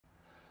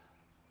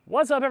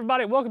What's up,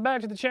 everybody? Welcome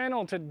back to the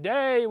channel.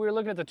 Today we're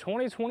looking at the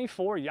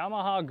 2024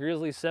 Yamaha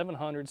Grizzly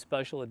 700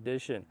 Special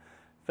Edition.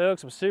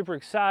 Folks, I'm super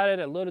excited.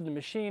 I loaded the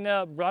machine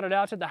up, brought it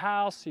out to the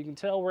house. So you can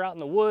tell we're out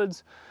in the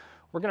woods.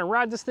 We're gonna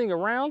ride this thing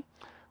around.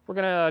 We're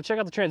gonna check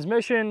out the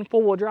transmission,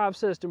 four-wheel drive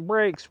system,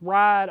 brakes,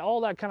 ride,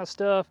 all that kind of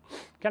stuff.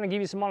 Kind of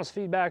give you some honest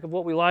feedback of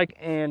what we like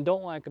and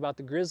don't like about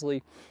the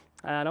Grizzly.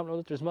 I don't know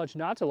that there's much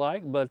not to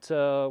like, but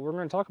we're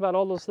gonna talk about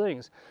all those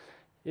things.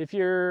 If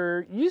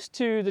you're used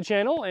to the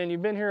channel and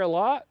you've been here a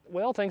lot,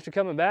 well, thanks for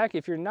coming back.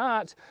 If you're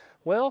not,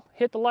 well,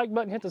 hit the like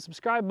button, hit the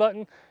subscribe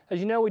button. As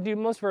you know, we do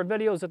most of our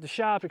videos at the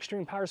shop,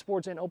 Extreme Power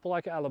Sports in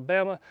Opelika,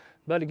 Alabama.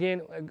 But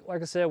again,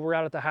 like I said, we're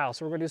out at the house.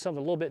 So we're gonna do something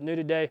a little bit new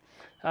today.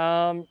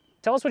 Tell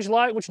us what you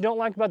like, what you don't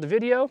like about the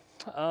video.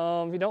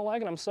 If you don't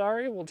like it, I'm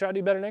sorry. We'll try to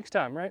do better next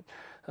time, right?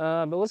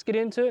 But let's get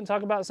into it and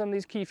talk about some of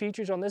these key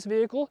features on this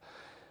vehicle.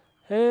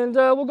 And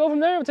we'll go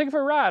from there. We'll take it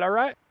for a ride, all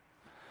right?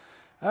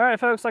 All right,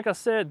 folks, like I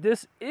said,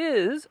 this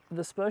is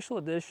the special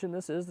edition.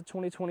 This is the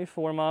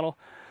 2024 model.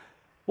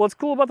 What's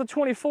cool about the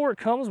 24, it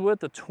comes with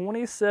the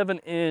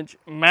 27-inch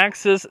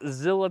Maxxis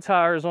Zilla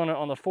tires on it,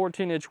 on the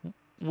 14-inch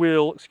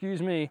wheel,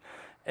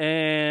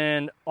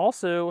 and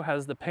also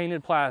has the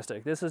painted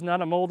plastic. This is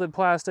not a molded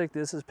plastic.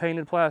 This is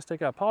painted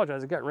plastic. I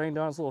apologize, it got rained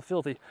on. It's a little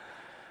filthy.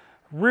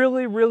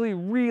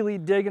 Really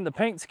digging the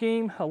paint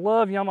scheme. I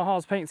love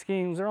Yamaha's paint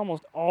schemes. They're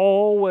almost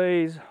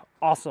always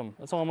awesome.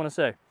 That's all I'm going to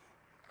say.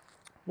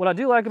 What I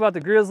do like about the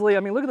Grizzly, I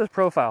mean, look at this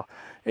profile.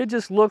 It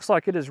just looks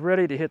like it is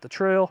ready to hit the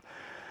trail.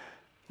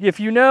 If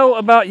you know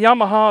about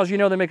Yamahas, you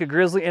know they make a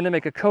Grizzly and they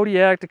make a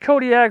Kodiak. The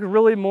Kodiak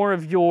really more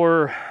of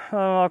your,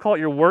 I'll call it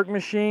your work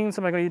machine,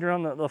 something like you're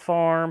on the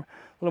farm,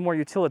 a little more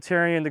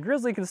utilitarian. The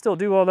Grizzly can still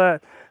do all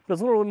that, but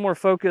it's a little bit more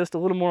focused, a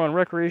little more on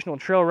recreational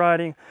trail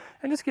riding,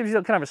 and just gives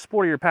you kind of a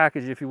sportier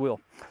package, if you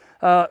will.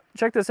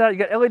 Check this out, you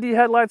got LED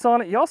headlights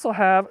on it. You also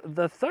have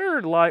the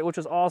third light, which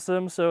is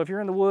awesome. So if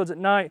you're in the woods at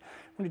night,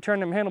 when you turn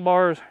them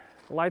handlebars,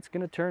 the light's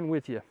gonna turn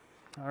with you,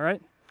 all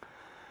right?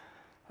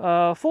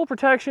 Full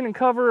protection and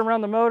cover around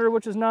the motor,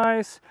 which is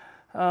nice.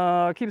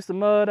 Keeps the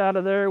mud out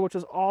of there, which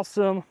is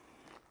awesome.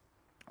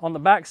 On the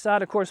back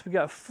side, of course, we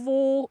got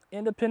full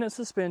independent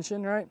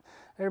suspension, right?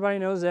 Everybody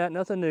knows that,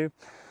 nothing new.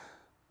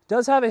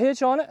 Does have a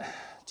hitch on it,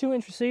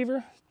 2-inch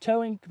receiver,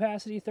 towing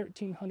capacity,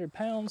 1,300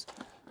 pounds.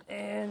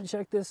 And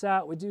check this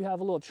out, we do have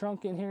a little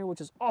trunk in here, which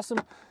is awesome.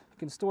 You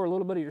can store a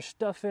little bit of your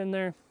stuff in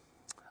there.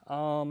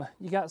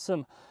 You got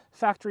some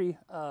factory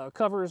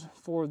covers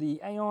for the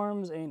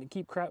A-arms and to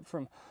keep crap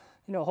from,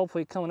 you know,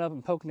 hopefully coming up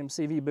and poking them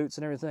CV boots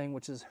and everything,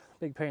 which is a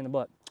big pain in the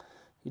butt.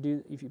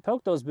 If you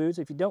poke those boots,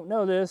 if you don't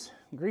know this,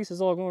 grease is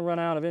all going to run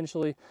out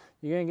eventually.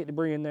 You're going to get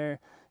debris in there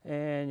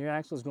and your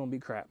axle is going to be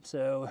crap.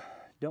 So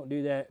don't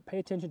do that. Pay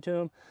attention to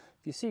them.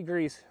 If you see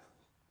grease,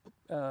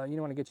 you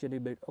don't want to get you a new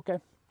boot, okay?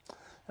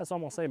 That's all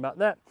I'm gonna say about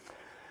that.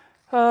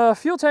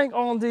 Fuel tank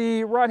on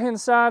the right-hand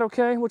side,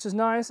 okay, which is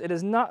nice. It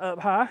is not up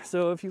high,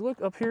 so if you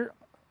look up here,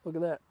 look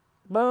at that.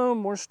 Boom,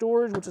 more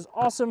storage, which is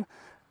awesome.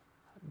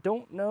 I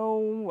don't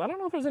know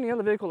if there's any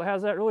other vehicle that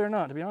has that really or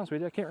not, to be honest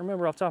with you. I can't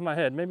remember off the top of my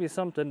head. Maybe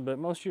something, but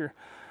most of your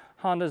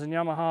Hondas and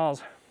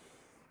Yamahas,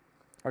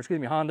 or excuse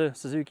me, Honda,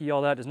 Suzuki,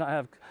 all that does not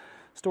have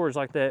storage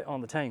like that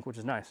on the tank, which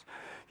is nice.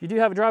 You do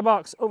have a dry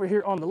box over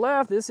here on the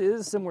left. This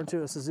is similar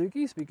to a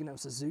Suzuki, speaking of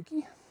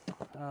Suzuki.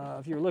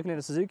 If you were looking at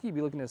a Suzuki, you'd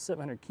be looking at a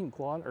 700 King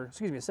Quad, or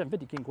excuse me, a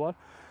 750 King Quad.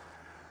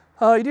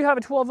 You do have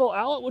a 12-volt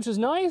outlet, which is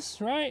nice,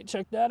 right?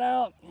 Check that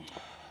out.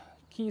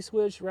 Key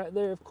switch right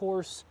there, of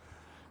course.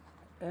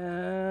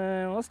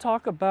 And let's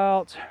talk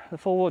about the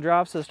four-wheel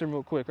drive system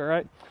real quick, all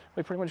right?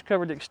 We pretty much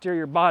covered the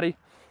exterior body.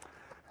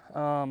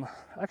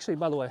 Actually,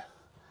 by the way,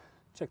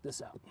 check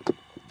this out.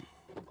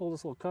 Pull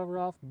this little cover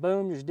off,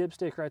 boom, there's your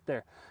dipstick right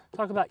there.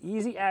 Talk about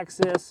easy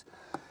access.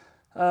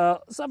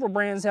 Several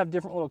brands have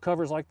different little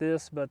covers like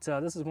this, but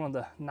this is one of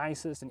the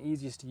nicest and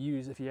easiest to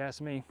use, if you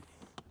ask me.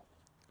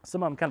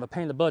 Some of them kind of a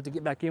pain in the butt to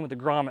get back in with the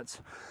grommets.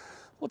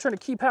 We'll turn the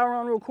key power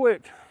on real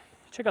quick.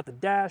 Check out the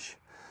dash.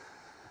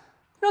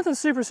 Nothing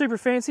super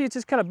fancy. It's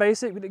just kind of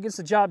basic, but it gets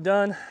the job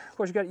done. Of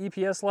course, you got an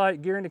EPS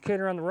light, gear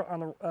indicator on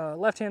the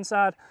left-hand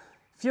side,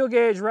 fuel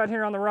gauge right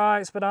here on the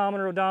right,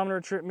 speedometer, odometer,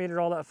 trip meter,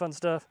 all that fun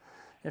stuff.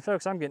 And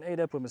folks, I'm getting ate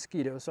up with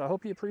mosquitoes, so I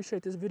hope you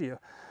appreciate this video.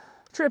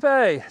 Trip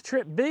A,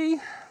 trip B.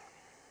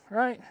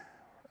 Right,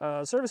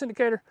 service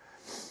indicator,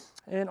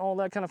 and all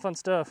that kind of fun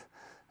stuff.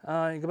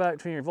 You go back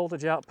to your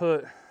voltage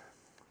output,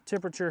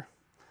 temperature,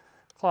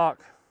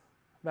 clock,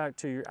 back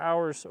to your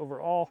hours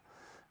overall,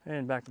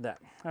 and back to that.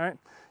 All right,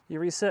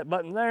 your reset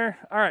button there.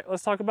 All right,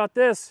 let's talk about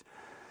this.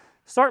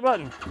 Start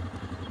button,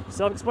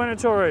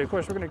 self-explanatory. Of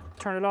course, we're gonna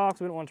turn it off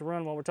because we don't want it to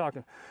run while we're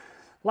talking.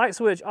 Light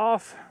switch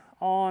off,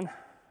 on,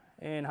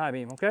 and high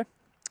beam, okay?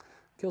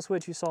 Kill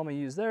switch you saw me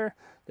use there.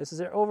 This is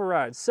their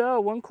override. So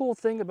one cool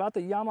thing about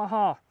the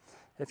Yamaha,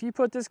 if you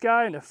put this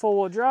guy into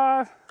full-wheel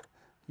drive,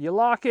 you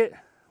lock it,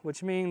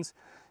 which means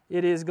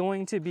it is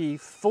going to be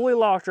fully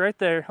locked right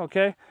there,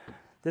 okay?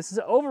 This is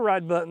an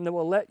override button that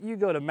will let you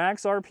go to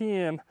max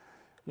RPM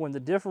when the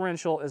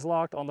differential is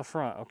locked on the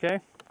front, okay?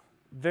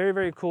 Very,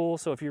 very cool.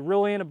 So if you're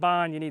really in a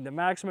bind, you need the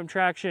maximum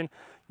traction,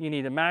 you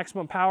need the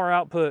maximum power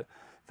output,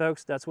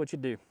 folks, that's what you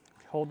do.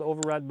 Hold the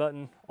override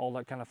button, all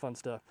that kind of fun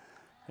stuff.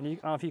 And I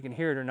don't know if you can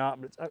hear it or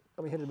not, but it's,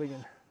 let me hit it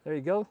again. There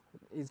you go.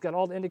 He's got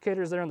all the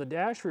indicators there on the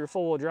dash for your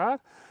four-wheel drive.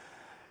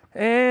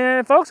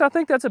 And folks, I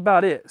think that's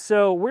about it.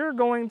 So we're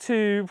going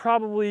to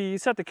probably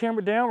set the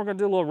camera down. We're going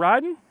to do a little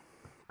riding.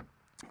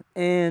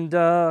 And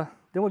then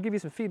we'll give you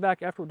some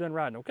feedback after we're done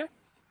riding, okay?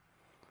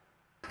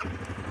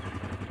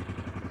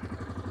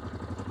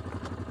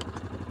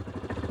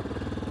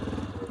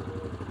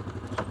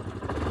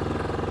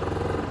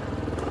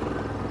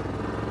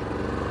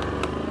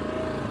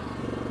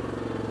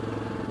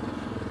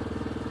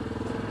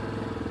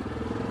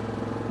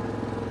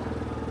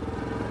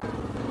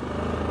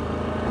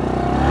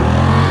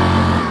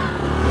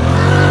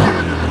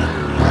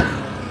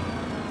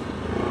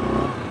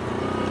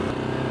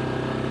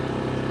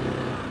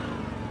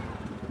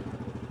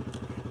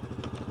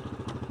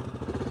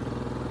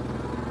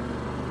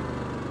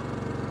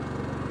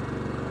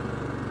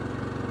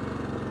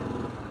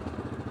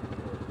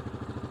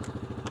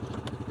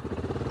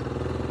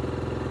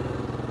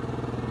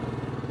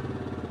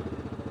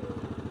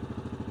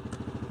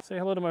 Say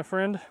hello to my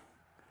friend.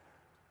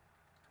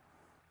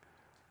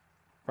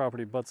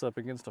 Property butts up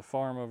against a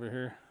farm over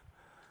here.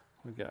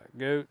 We got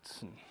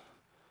goats and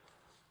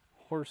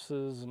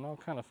horses and all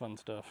kind of fun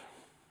stuff.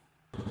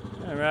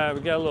 All right,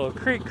 we got a little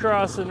creek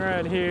crossing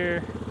right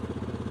here.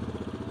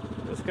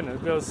 Just gonna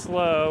go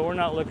slow. We're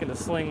not looking to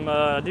sling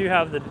mud. I do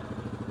have the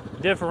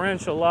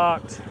differential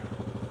locked.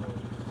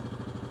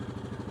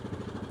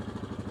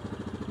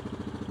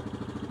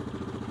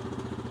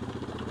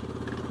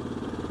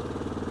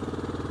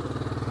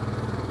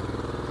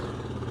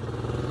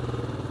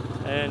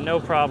 And no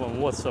problem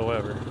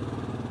whatsoever.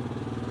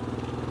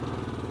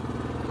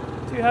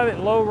 Do have it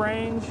in low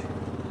range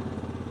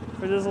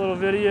for this little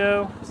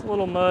video. It's a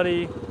little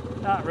muddy,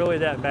 not really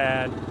that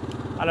bad.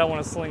 I don't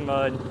want to sling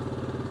mud.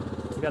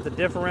 We got the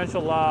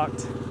differential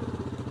locked.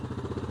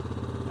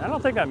 I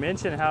don't think I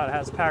mentioned how it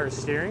has power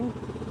steering.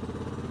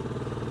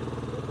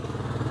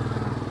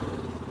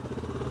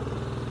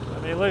 I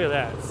mean, look at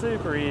that,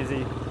 super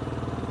easy.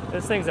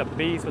 This thing's a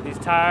beast with these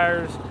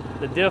tires,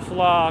 the diff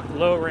lock,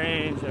 low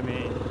range, I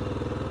mean,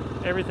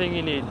 everything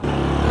you need.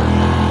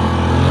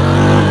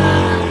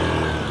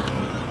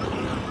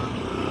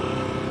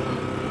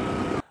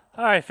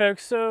 All right,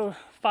 folks, so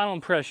final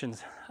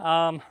impressions.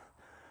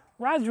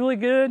 Ride's really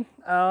good.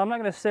 I'm not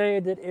gonna say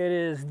that it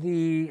is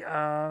the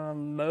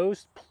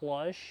most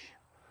plush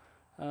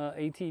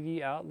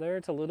ATV out there.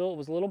 It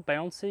was a little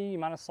bouncy. You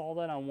might have saw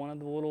that on one of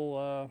the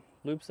little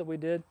loops that we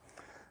did.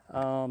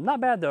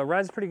 Not bad though,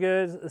 ride's pretty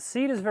good. The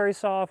seat is very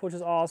soft, which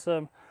is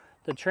awesome.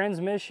 The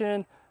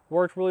transmission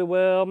worked really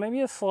well.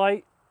 Maybe a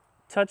slight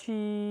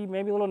touchy,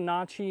 maybe a little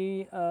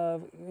notchy,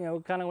 you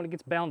know, kind of when it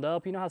gets bound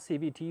up. You know how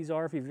CVTs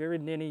are. If you've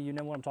ridden any, you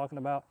know what I'm talking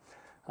about.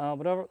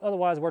 But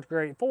otherwise, worked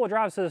great. Four-wheel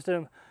drive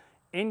system,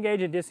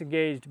 engaged and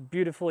disengaged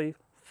beautifully,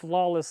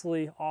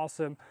 flawlessly,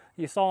 awesome.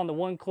 You saw in the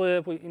one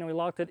clip, we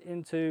locked it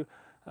into,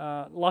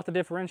 locked the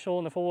differential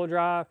in the four-wheel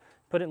drive,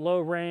 put it in low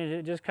range.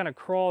 It just kind of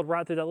crawled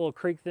right through that little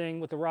creek thing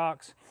with the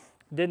rocks.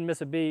 Didn't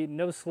miss a beat,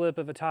 no slip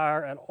of a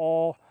tire at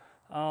all.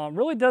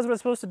 Really does what it's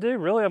supposed to do,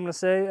 really, I'm going to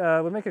say.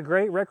 Would make a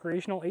great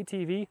recreational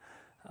ATV.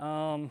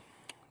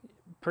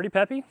 Pretty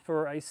peppy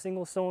for a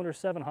single-cylinder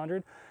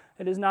 700.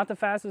 It is not the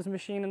fastest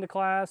machine in the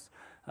class.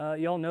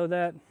 You all know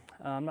that.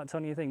 I'm not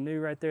telling you anything new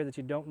right there that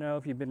you don't know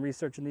if you've been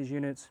researching these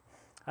units.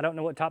 I don't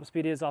know what top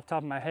speed is off the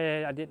top of my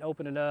head. I didn't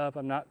open it up.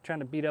 I'm not trying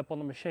to beat up on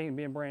the machine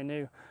being brand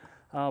new,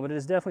 but it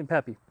is definitely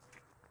peppy.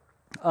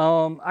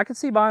 I could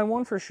see buying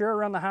one for sure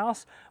around the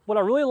house. What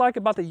I really like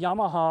about the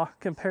Yamaha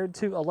compared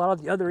to a lot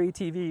of the other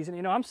ATVs,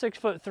 and I'm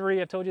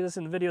 6'3", I've told you this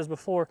in the videos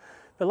before,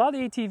 but a lot of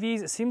the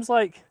ATVs, it seems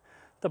like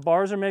the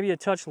bars are maybe a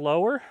touch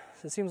lower.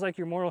 So it seems like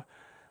you're more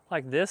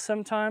like this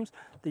sometimes.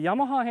 The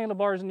Yamaha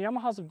handlebars, and the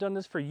Yamahas have done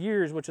this for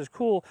years, which is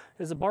cool,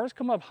 is the bars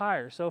come up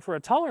higher. So for a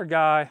taller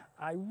guy,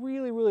 I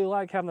really, really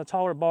like having the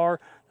taller bar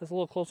that's a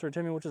little closer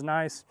to me, which is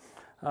nice.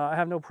 I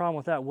have no problem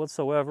with that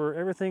whatsoever.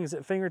 Everything's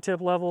at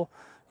fingertip level,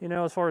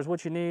 as far as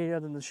what you need other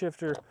than the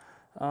shifter.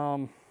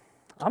 I'm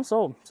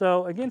sold.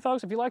 So again,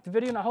 folks, if you liked the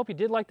video, and I hope you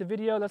did like the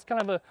video, that's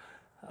kind of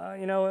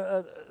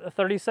a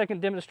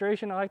 30-second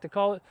demonstration, I like to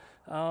call it,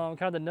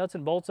 kind of the nuts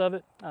and bolts of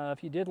it.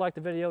 If you did like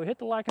the video, hit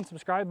the like and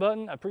subscribe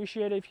button. I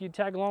appreciate it if you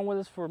tag along with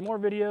us for more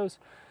videos.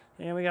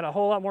 And we got a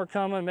whole lot more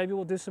coming. Maybe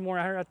we'll do some more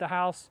out here at the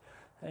house,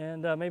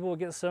 and maybe we'll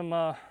get some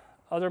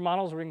other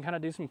models where we can kind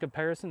of do some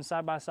comparisons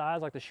side by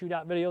side, like the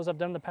shootout videos I've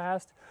done in the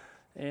past.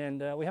 And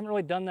we haven't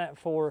really done that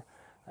for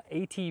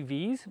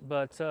ATVs,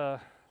 but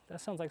that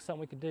sounds like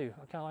something we could do.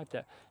 I kind of like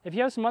that. If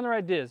you have some other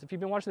ideas, if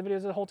you've been watching the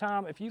videos the whole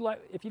time, if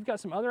you've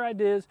got some other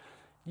ideas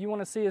you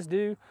want to see us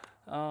do,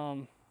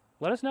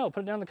 let us know.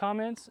 Put it down in the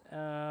comments.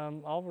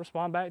 I'll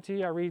respond back to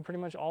you. I read pretty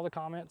much all the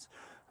comments.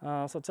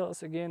 So tell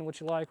us again what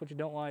you like, what you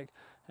don't like,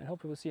 and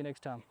hopefully we'll see you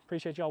next time.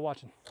 Appreciate y'all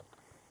watching.